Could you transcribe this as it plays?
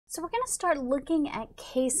So we're going to start looking at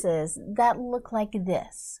cases that look like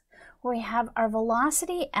this, where we have our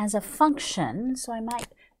velocity as a function. So I might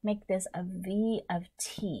make this a v of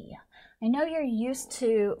t. I know you're used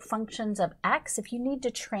to functions of x. If you need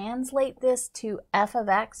to translate this to f of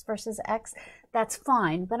x versus x, that's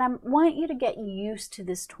fine, but I want you to get used to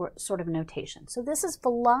this sort of notation. So this is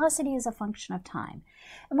velocity as a function of time.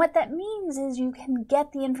 And what that means is you can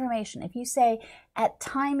get the information. If you say at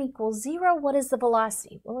time equals 0, what is the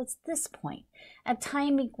velocity? Well, it's this point. At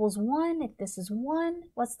time equals 1, if this is 1,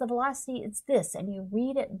 what's the velocity? It's this, and you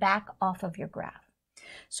read it back off of your graph.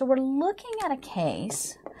 So we're looking at a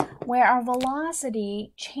case where our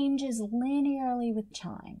velocity changes linearly with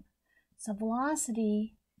time. So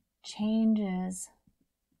velocity changes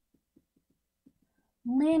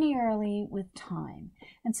linearly with time.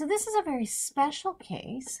 And so this is a very special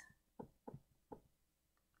case,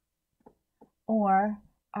 or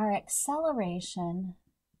our acceleration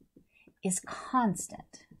is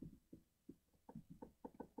constant.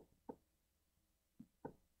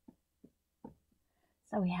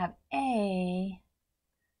 So we have A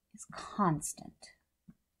is constant,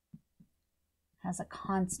 has a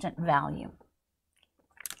constant value.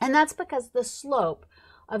 And that's because the slope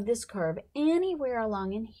of this curve anywhere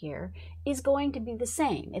along in here is going to be the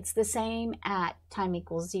same. It's the same at time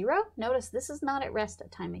equals 0. Notice this is not at rest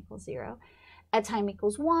at time equals 0. At time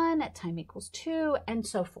equals 1, at time equals 2, and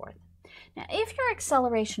so forth. Now, if your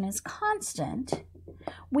acceleration is constant,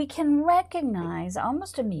 we can recognize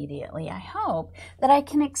almost immediately, I hope, that I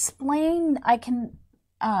can explain, I can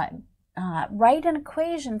write an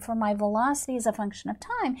equation for my velocity as a function of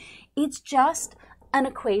time. It's just an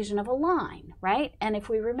equation of a line, right? And if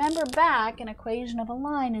we remember back, an equation of a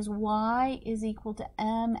line is y is equal to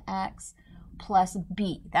mx plus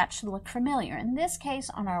b. That should look familiar. In this case,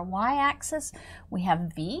 on our y-axis, we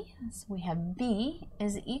have v. So we have b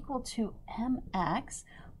is equal to mx.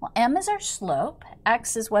 Well, m is our slope.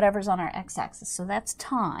 X is whatever's on our x-axis. So that's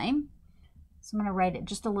time. So I'm going to write it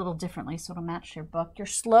just a little differently so it'll match your book. Your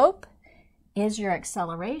slope is your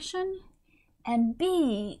acceleration, and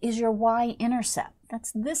b is your y-intercept.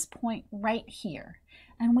 That's this point right here.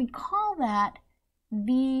 And we call that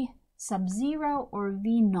v sub 0 or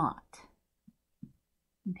v naught.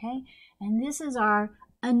 Okay? And this is our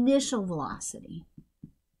initial velocity.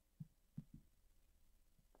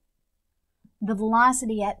 The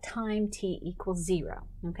velocity at time t equals 0.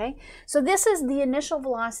 Okay? So this is the initial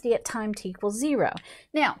velocity at time t equals 0.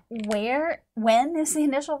 Now, when is the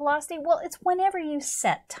initial velocity? Well, it's whenever you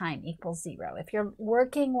set time equals 0. If you're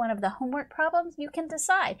working one of the homework problems, you can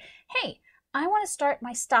decide, hey, I want to start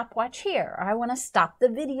my stopwatch here, or I want to stop the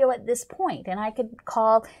video at this point, and I could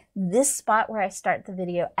call this spot where I start the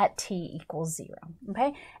video at t equals 0.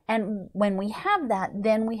 Okay? And when we have that,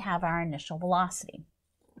 then we have our initial velocity.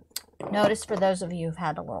 Notice, for those of you who've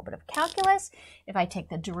had a little bit of calculus, if I take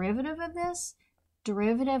the derivative of this,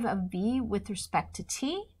 derivative of v with respect to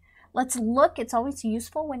t, let's look. It's always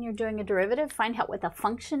useful when you're doing a derivative, find out what the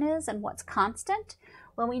function is and what's constant.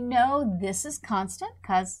 Well, we know this is constant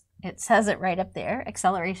because it says it right up there.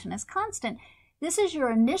 Acceleration is constant. This is your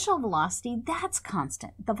initial velocity. That's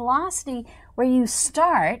constant. The velocity where you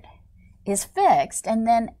start is fixed, and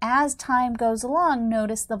then as time goes along,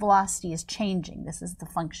 notice the velocity is changing. This is the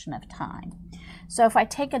function of time. So if I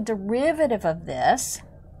take a derivative of this,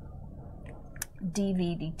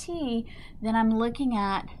 dv dt, then I'm looking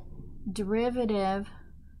at derivative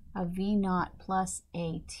of v naught plus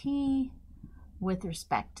at with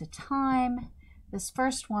respect to time. This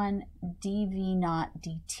first one, dv naught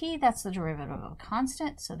dt, that's the derivative of a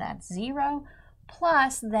constant, so that's 0.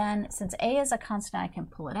 Plus, then, since a is a constant, I can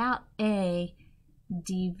pull it out, a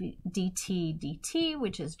dt dt,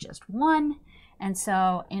 which is just 1. And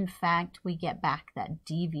so, in fact, we get back that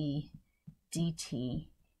dv dt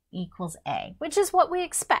equals a, which is what we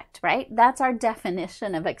expect, right? That's our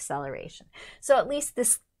definition of acceleration. So at least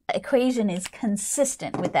this equation is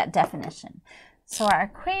consistent with that definition. So our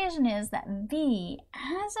equation is that v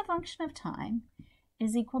as a function of time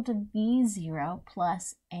is equal to v0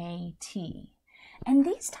 plus at. And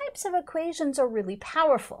these types of equations are really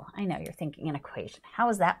powerful. I know you're thinking an equation. How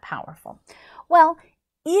is that powerful? Well,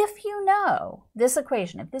 if you know this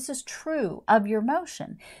equation, if this is true of your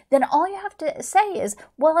motion, then all you have to say is,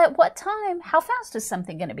 well, at what time, how fast is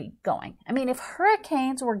something going to be going? I mean, if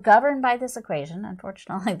hurricanes were governed by this equation,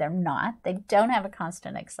 unfortunately they're not. They don't have a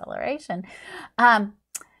constant acceleration.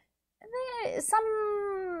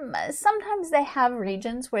 Sometimes they have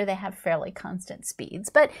regions where they have fairly constant speeds,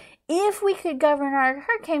 but if we could govern our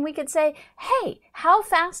hurricane, we could say, hey, how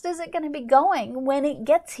fast is it going to be going when it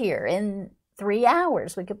gets here in 3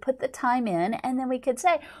 hours. We could put the time in, and then we could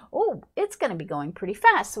say, oh, it's going to be going pretty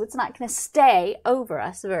fast, so it's not going to stay over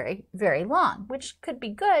us very, very long, which could be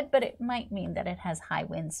good, but it might mean that it has high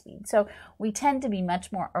wind speed. So we tend to be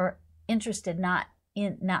much more interested not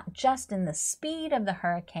just in the speed of the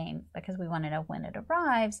hurricane, because we want to know when it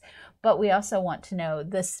arrives, but we also want to know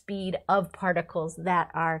the speed of particles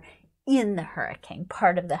that are in the hurricane,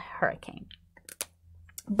 part of the hurricane.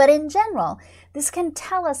 But in general, this can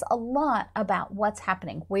tell us a lot about what's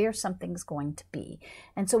happening, where something's going to be.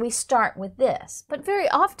 And so we start with this. But very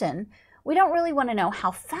often, we don't really want to know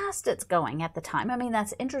how fast it's going at the time. I mean,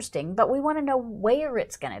 that's interesting, but we want to know where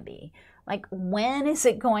it's going to be. Like, when is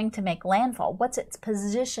it going to make landfall? What's its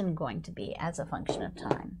position going to be as a function of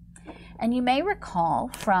time? And you may recall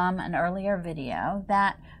from an earlier video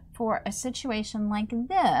that for a situation like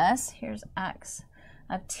this, here's x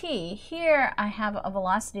of t, here I have a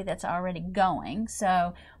velocity that's already going,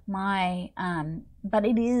 so but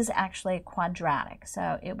it is actually a quadratic,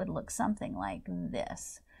 so it would look something like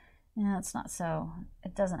this. It's not so,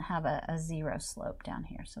 it doesn't have a zero slope down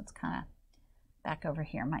here, so it's kind of back over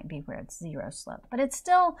here might be where it's zero slope, but it's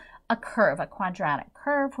still a curve, a quadratic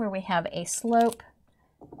curve where we have a slope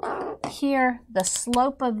here. The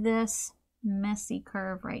slope of this messy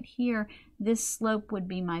curve right here, this slope would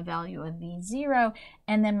be my value of v0,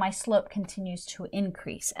 and then my slope continues to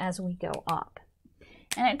increase as we go up.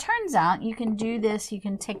 And it turns out you can do this, you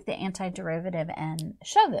can take the antiderivative and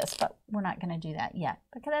show this, but we're not going to do that yet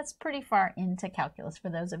because that's pretty far into calculus. For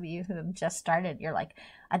those of you who have just started, you're like,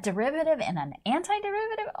 a derivative and an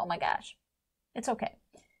antiderivative? Oh my gosh. It's okay.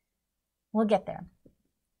 We'll get there.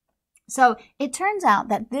 So it turns out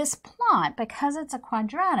that this plot, because it's a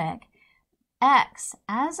quadratic, x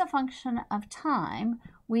as a function of time,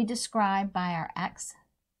 we describe by our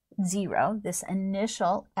x0, this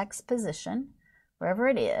initial x position, wherever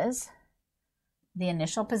it is, the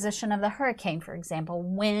initial position of the hurricane, for example,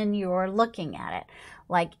 when you're looking at it.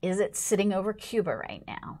 Like, is it sitting over Cuba right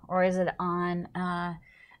now? Or is it on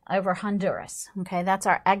over Honduras? Okay, that's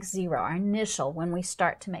our x0, our initial, when we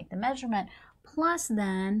start to make the measurement, plus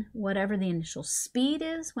then whatever the initial speed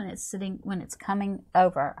is when it's coming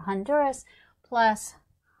over Honduras, plus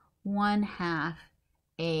 1/2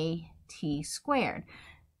 at squared.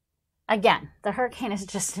 Again, the hurricane is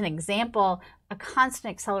just an example. A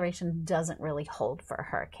constant acceleration doesn't really hold for a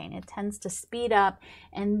hurricane. It tends to speed up,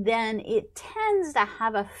 and then it tends to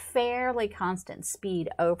have a fairly constant speed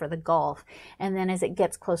over the Gulf. And then as it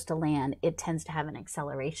gets close to land, it tends to have an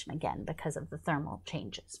acceleration again because of the thermal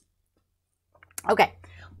changes. Okay,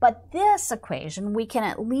 but this equation, we can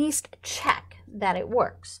at least check that it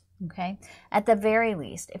works, okay? At the very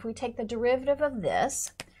least, if we take the derivative of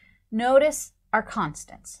this, notice our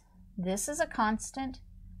constants. This is a constant,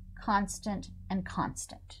 constant, and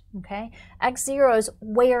constant, okay? x0 is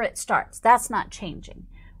where it starts. That's not changing.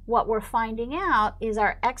 What we're finding out is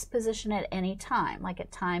our x position at any time. Like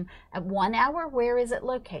at 1 hour, where is it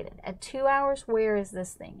located? At 2 hours, where is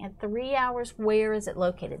this thing? At 3 hours, where is it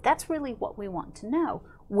located? That's really what we want to know.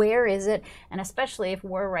 Where is it? And especially if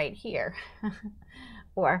we're right here.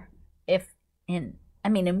 Or if in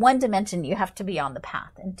one dimension, you have to be on the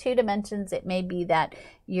path. In 2 dimensions, it may be that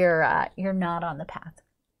you're not on the path.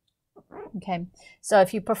 Okay, so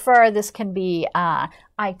if you prefer, this can be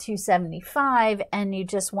I-275, and you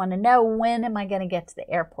just want to know, when am I going to get to the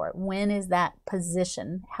airport? When is that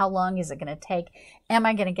position? How long is it going to take? Am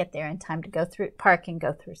I going to get there in time to go through park and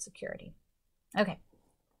go through security? Okay,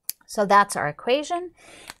 so that's our equation.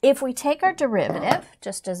 If we take our derivative,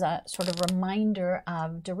 just as a sort of reminder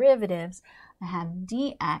of derivatives, I have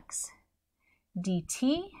dx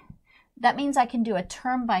dt. That means I can do a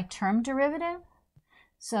term-by-term derivative.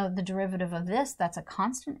 So the derivative of this, that's a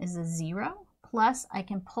constant, is a 0. Plus, I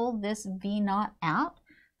can pull this v0 out.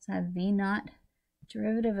 So I have v0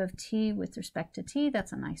 derivative of t with respect to t.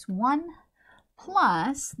 That's a nice 1.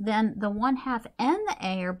 Plus, then the 1/2 and the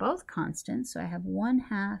a are both constants. So I have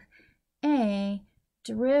 1/2 a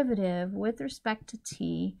derivative with respect to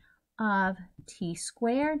t of t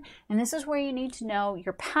squared. And this is where you need to know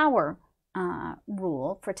your power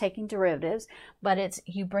rule for taking derivatives, but it's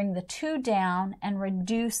you bring the 2 down and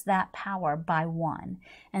reduce that power by 1.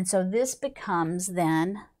 And so this becomes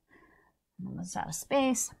then, I'm almost out of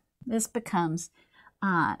space, this becomes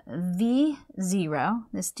v0,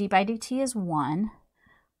 this d by dt is 1,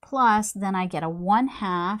 plus then I get a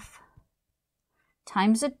 1/2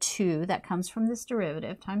 times a 2, that comes from this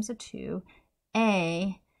derivative, times a 2,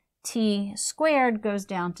 a t squared goes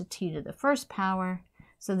down to t to the first power.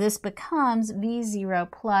 So this becomes v0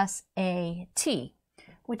 plus at,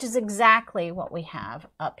 which is exactly what we have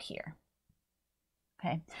up here.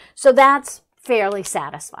 Okay, so that's fairly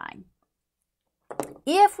satisfying.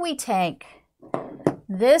 If we take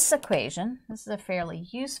this equation, this is a fairly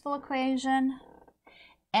useful equation,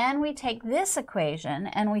 and we take this equation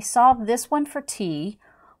and we solve this one for t,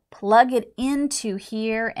 plug it into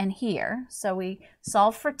here and here. So we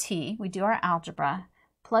solve for t, we do our algebra,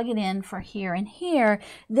 plug it in for here and here,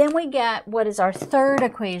 then we get what is our third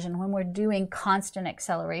equation when we're doing constant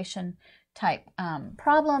acceleration type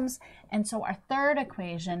problems. And so our third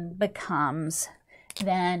equation becomes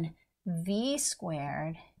then v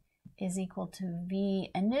squared is equal to v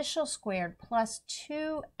initial squared plus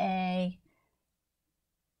 2a,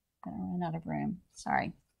 I'm gonna run out of room,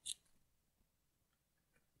 sorry.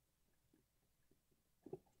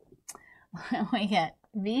 We get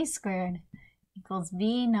v squared equals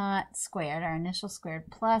v naught squared, our initial squared,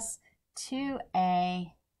 plus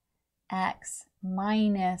 2a x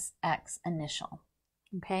minus x initial,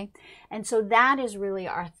 okay? And so that is really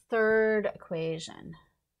our third equation.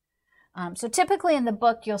 So typically in the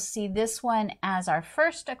book, you'll see this one as our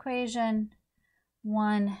first equation,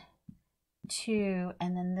 1, 2,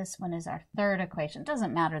 and then this one is our third equation. It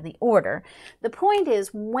doesn't matter the order. The point is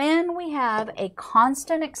when we have a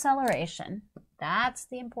constant acceleration, that's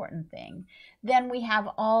the important thing, then we have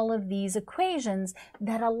all of these equations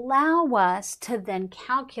that allow us to then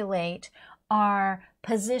calculate our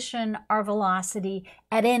position, our velocity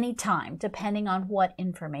at any time, depending on what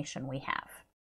information we have.